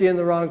here, you're seeing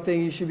the wrong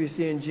thing. You should be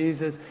seeing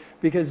Jesus,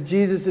 because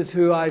Jesus is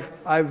who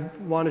I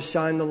want to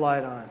shine the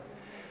light on.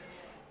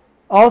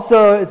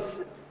 Also, it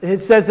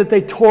says that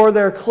they tore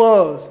their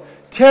clothes.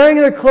 Tearing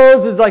their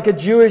clothes is like a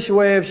Jewish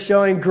way of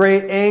showing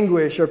great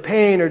anguish or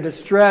pain or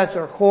distress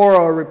or horror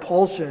or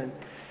repulsion.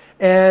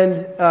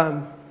 And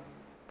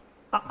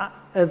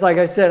as like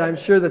I said, I'm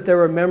sure that there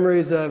were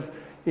memories of,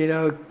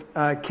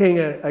 King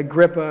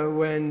Agrippa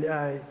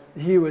when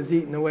he was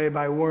eaten away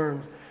by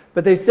worms.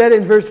 But they said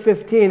in verse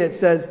 15, it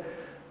says,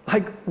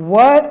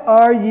 what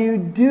are you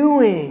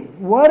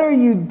doing? What are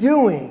you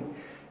doing?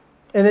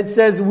 And it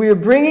says, we are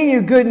bringing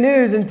you good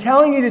news and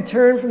telling you to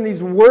turn from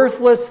these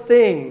worthless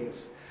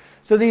things.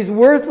 So these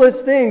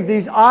worthless things,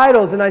 these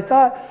idols. And I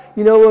thought,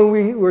 when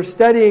we were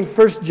studying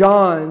 1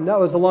 John, that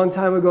was a long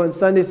time ago in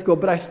Sunday school,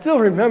 but I still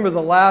remember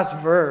the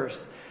last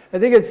verse. I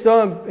think it's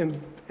so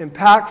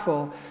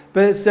impactful.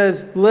 But it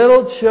says,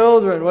 little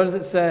children, what does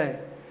it say?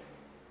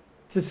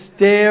 To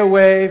stay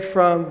away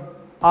from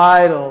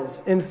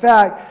idols. In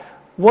fact,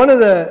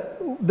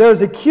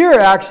 there's a cure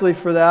actually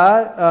for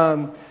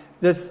that.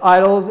 This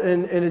idols,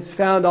 and it's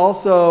found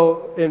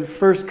also in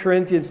 1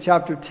 Corinthians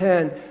chapter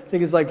 10. I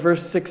think it's like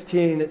verse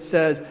 16. It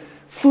says,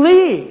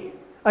 flee.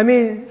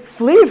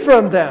 Flee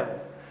from them.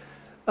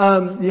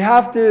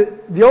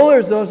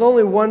 There's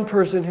only one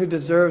person who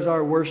deserves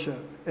our worship,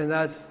 and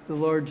that's the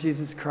Lord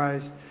Jesus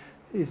Christ.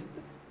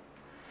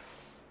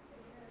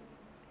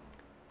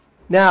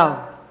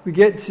 Now, we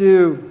get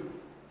to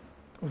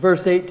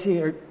verse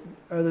 18,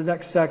 or the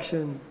next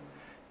section,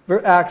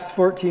 Acts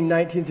 14,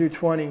 19 through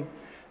 20.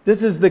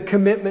 This is the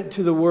commitment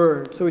to the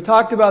Word. So we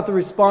talked about the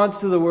response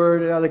to the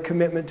Word and now the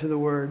commitment to the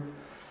Word.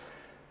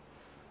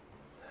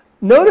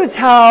 Notice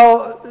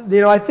how,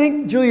 I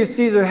think Julius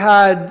Caesar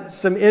had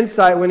some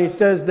insight when he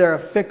says they're a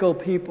fickle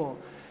people.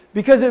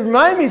 Because it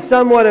reminded me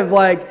somewhat of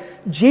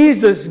like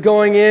Jesus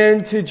going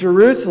into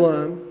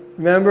Jerusalem,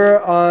 remember,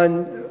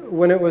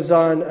 when it was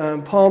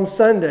on Palm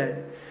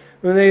Sunday.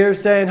 When they were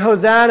saying,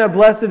 Hosanna,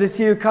 blessed is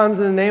he who comes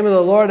in the name of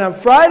the Lord. And on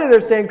Friday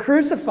they're saying,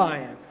 crucify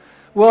him.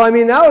 Well,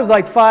 that was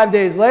like 5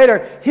 days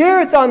later.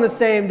 Here it's on the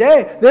same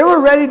day. They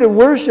were ready to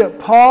worship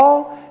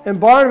Paul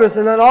and Barnabas,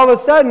 and then all of a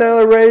sudden they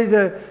were ready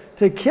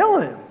to kill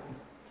him.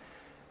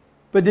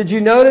 But did you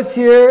notice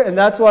here, and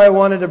that's why I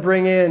wanted to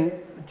bring in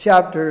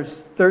chapters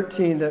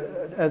 13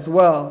 as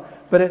well,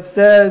 but it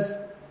says,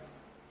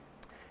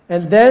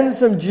 and then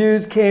some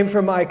Jews came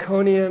from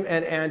Iconium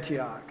and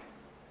Antioch,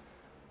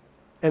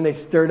 and they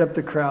stirred up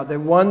the crowd. They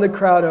won the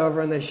crowd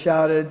over, and they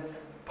shouted,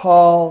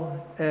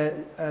 Paul,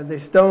 and they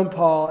stoned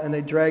Paul, and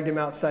they dragged him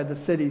outside the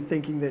city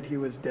thinking that he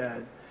was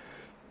dead.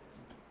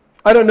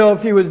 I don't know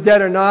if he was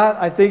dead or not.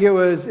 I think it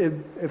was,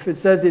 if it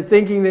says they're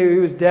thinking that he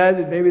was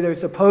dead, maybe they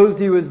supposed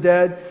he was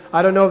dead.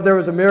 I don't know if there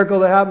was a miracle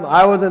that happened.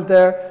 I wasn't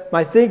there.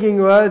 My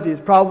thinking was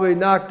he's probably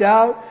knocked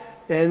out,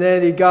 and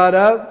then he got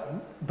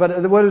up.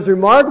 But what is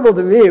remarkable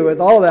to me with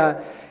all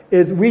that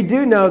is we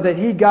do know that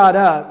he got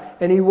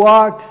up and he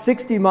walked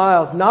 60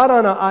 miles, not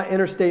on an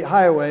interstate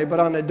highway,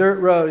 but on a dirt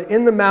road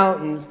in the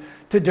mountains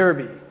to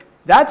Derby.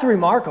 That's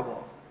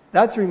remarkable.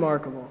 That's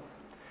remarkable.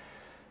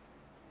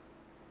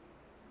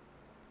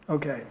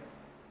 Okay.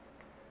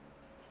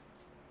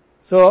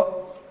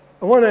 So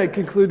I want to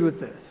conclude with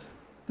this.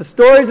 The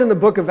stories in the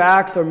book of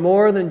Acts are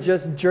more than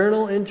just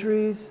journal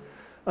entries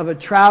of a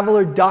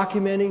traveler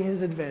documenting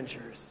his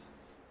adventures.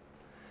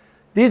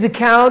 These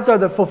accounts are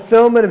the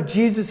fulfillment of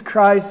Jesus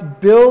Christ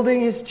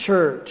building his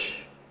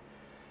church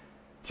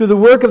through the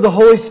work of the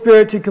Holy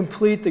Spirit to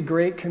complete the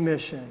Great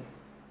Commission.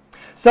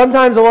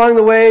 Sometimes along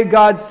the way,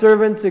 God's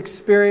servants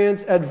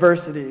experience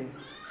adversity.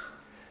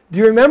 Do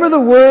you remember the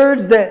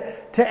words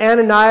that to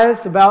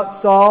Ananias about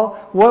Saul?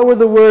 What were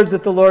the words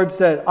that the Lord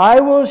said?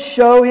 I will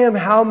show him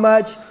how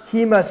much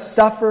he must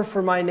suffer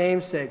for my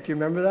name's sake. Do you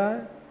remember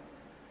that?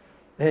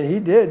 And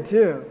he did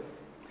too.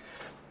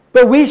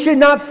 But we should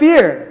not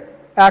fear.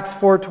 Acts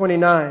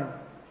 4:29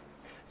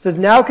 says,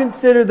 now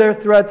consider their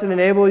threats and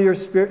enable your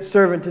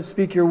servant to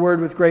speak your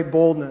word with great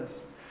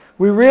boldness.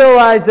 We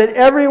realize that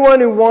everyone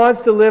who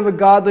wants to live a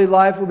godly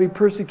life will be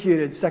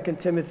persecuted.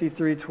 2 Timothy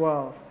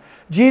 3:12.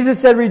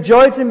 Jesus said,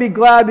 rejoice and be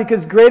glad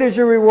because great is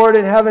your reward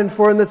in heaven,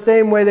 for in the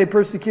same way they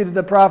persecuted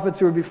the prophets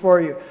who were before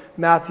you.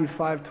 Matthew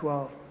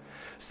 5:12.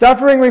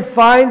 Suffering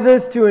refines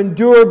us to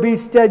endure, be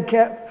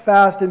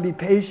steadfast, and be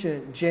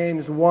patient.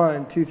 James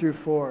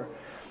 1:2-4.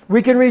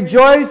 We can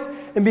rejoice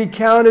and be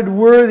counted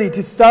worthy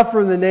to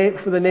suffer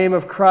for the name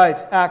of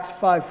Christ. Acts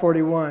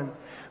 5:41.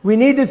 We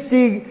need to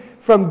see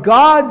from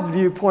God's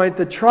viewpoint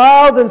the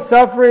trials and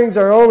sufferings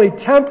are only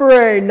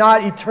temporary,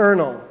 not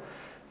eternal.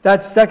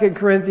 That's 2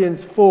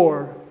 Corinthians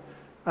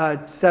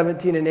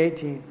 4:17 and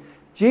 18.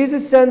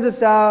 Jesus sends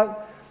us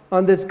out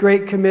on this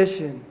great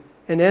commission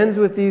and ends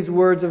with these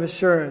words of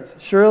assurance.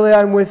 Surely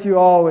I'm with you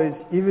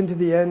always, even to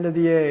the end of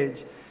the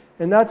age.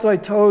 And that's why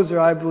Tozer,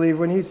 I believe,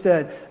 when he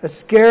said, a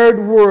scared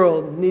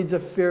world needs a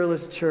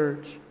fearless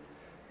church.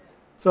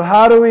 So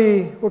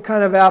what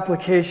kind of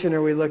application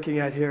are we looking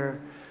at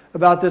here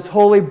about this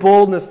holy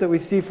boldness that we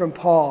see from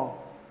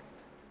Paul?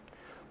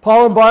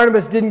 Paul and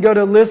Barnabas didn't go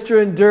to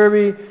Lystra and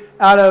Derbe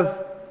out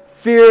of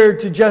fear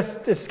to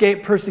just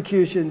escape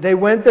persecution. They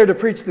went there to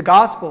preach the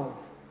gospel.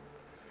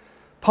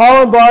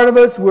 Paul and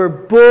Barnabas were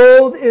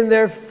bold in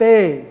their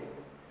faith.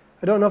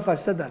 I don't know if I've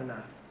said that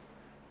enough.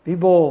 Be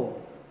bold.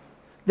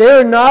 They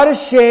are not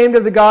ashamed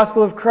of the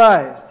gospel of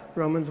Christ.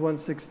 Romans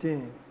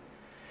 1:16.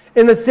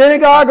 In the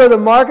synagogue or the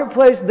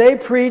marketplace, they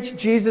preach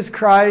Jesus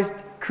Christ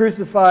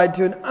crucified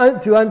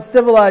to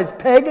uncivilized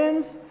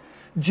pagans,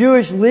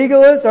 Jewish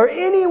legalists, or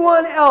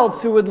anyone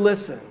else who would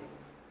listen.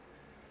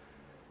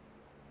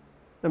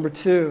 Number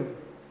 2,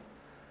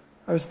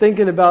 I was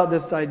thinking about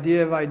this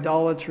idea of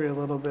idolatry a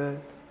little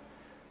bit.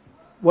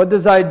 What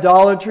does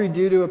idolatry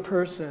do to a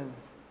person?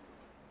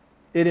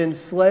 It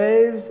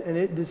enslaves and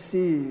it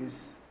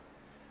deceives.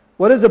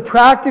 What is a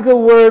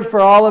practical word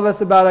for all of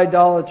us about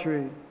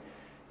idolatry?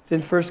 It's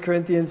in 1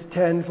 Corinthians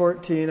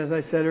 10:14, as I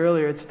said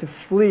earlier. It's to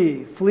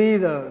flee. Flee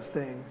those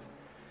things.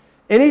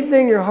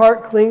 Anything your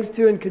heart clings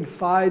to and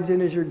confides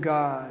in is your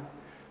God.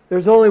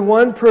 There's only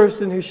one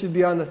person who should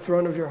be on the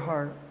throne of your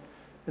heart,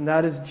 and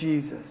that is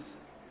Jesus.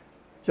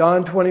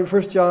 1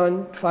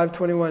 John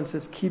 5:21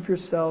 says, keep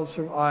yourselves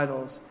from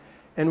idols.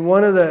 And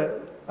one of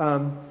the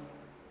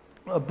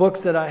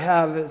books that I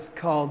have is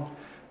called,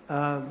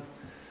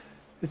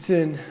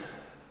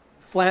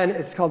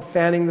 it's called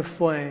Fanning the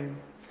Flame.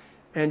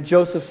 And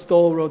Joseph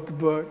Stoll wrote the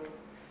book.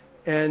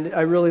 And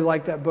I really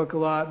like that book a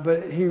lot.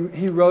 But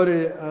he wrote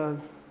it a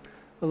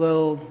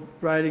little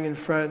writing in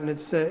front, and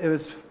it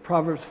was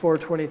Proverbs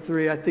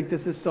 4:23. I think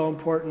this is so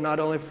important,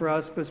 not only for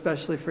us, but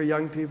especially for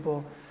young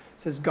people.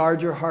 It says,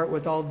 guard your heart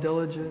with all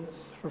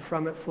diligence, for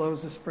from it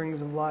flows the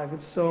springs of life.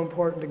 It's so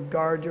important to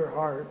guard your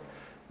heart,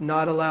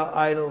 not allow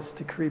idols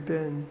to creep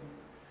in.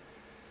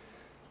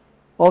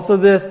 Also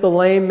the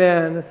lame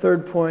man, the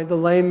third point, the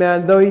lame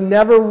man, though he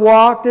never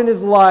walked in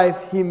his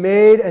life, he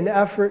made an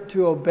effort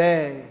to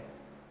obey.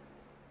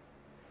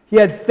 He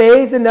had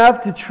faith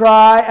enough to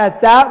try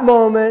at that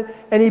moment,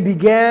 and he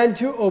began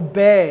to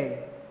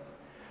obey.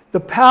 The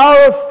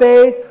power of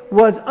faith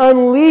was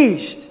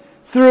unleashed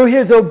through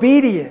his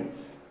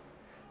obedience.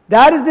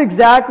 That is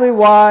exactly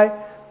why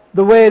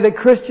the way that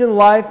Christian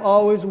life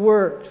always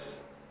works.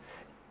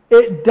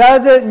 It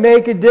doesn't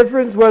make a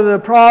difference whether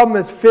the problem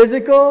is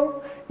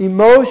physical,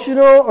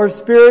 emotional, or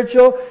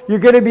spiritual. You're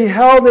going to be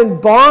held in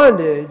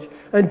bondage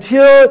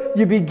until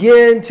you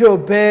begin to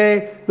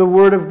obey the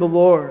word of the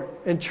Lord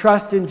and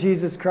trust in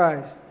Jesus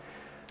Christ.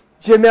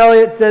 Jim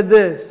Elliot said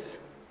this.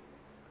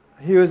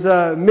 He was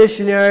a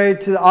missionary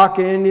to the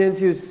Auca Indians.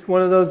 He was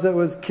one of those that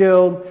was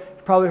killed.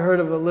 You've probably heard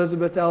of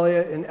Elizabeth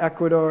Elliot in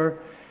Ecuador.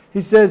 He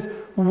says,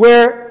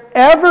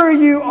 wherever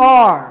you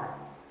are,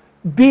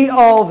 Be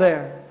all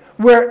there.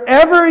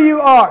 Wherever you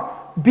are,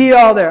 be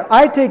all there.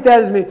 I take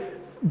that as me.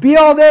 Be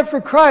all there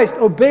for Christ.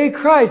 Obey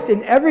Christ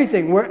in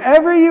everything.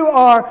 Wherever you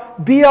are,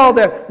 be all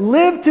there.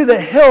 Live to the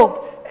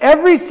hilt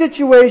every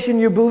situation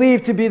you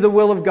believe to be the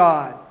will of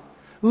God.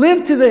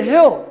 Live to the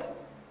hilt.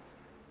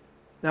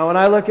 Now, when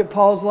I look at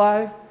Paul's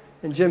life,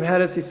 and Jim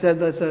Hennessy said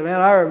this,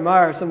 man, I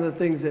admire some of the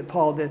things that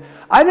Paul did.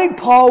 I think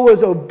Paul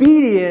was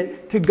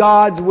obedient to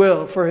God's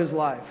will for his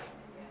life.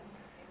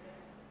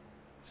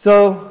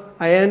 So,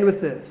 I end with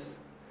this.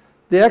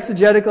 The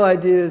exegetical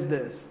idea is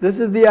this.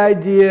 This is the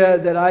idea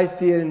that I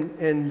see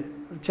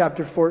in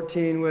chapter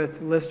 14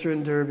 with Lystra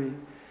and Derbe.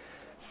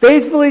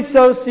 Faithfully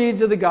sow seeds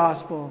of the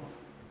gospel.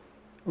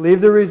 Leave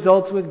the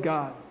results with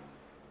God.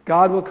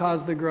 God will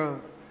cause the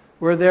growth.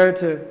 We're there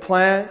to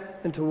plant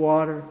and to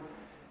water.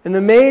 And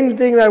the main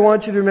thing that I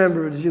want you to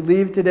remember as you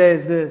leave today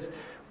is this.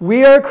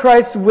 We are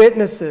Christ's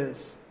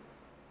witnesses.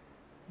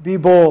 Be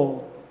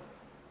bold.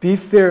 Be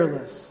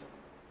fearless,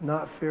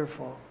 not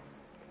fearful.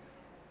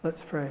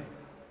 Let's pray.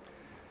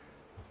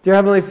 Dear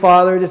Heavenly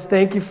Father, just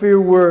thank you for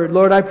your word.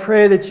 Lord, I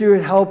pray that you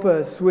would help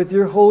us with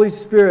your Holy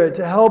Spirit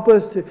to help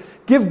us to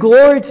give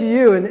glory to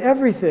you in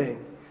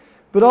everything.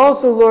 But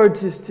also, Lord,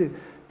 just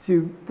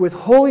to with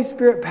Holy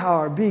Spirit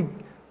power, be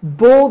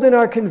bold in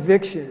our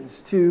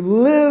convictions, to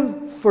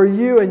live for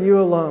you and you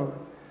alone.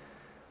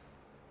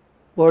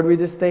 Lord, we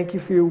just thank you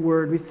for your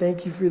word. We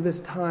thank you for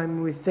this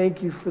time. We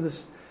thank you for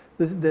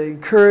the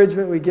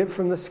encouragement we get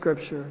from the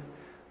Scripture.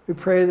 We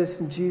pray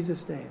this in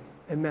Jesus' name.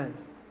 Amen.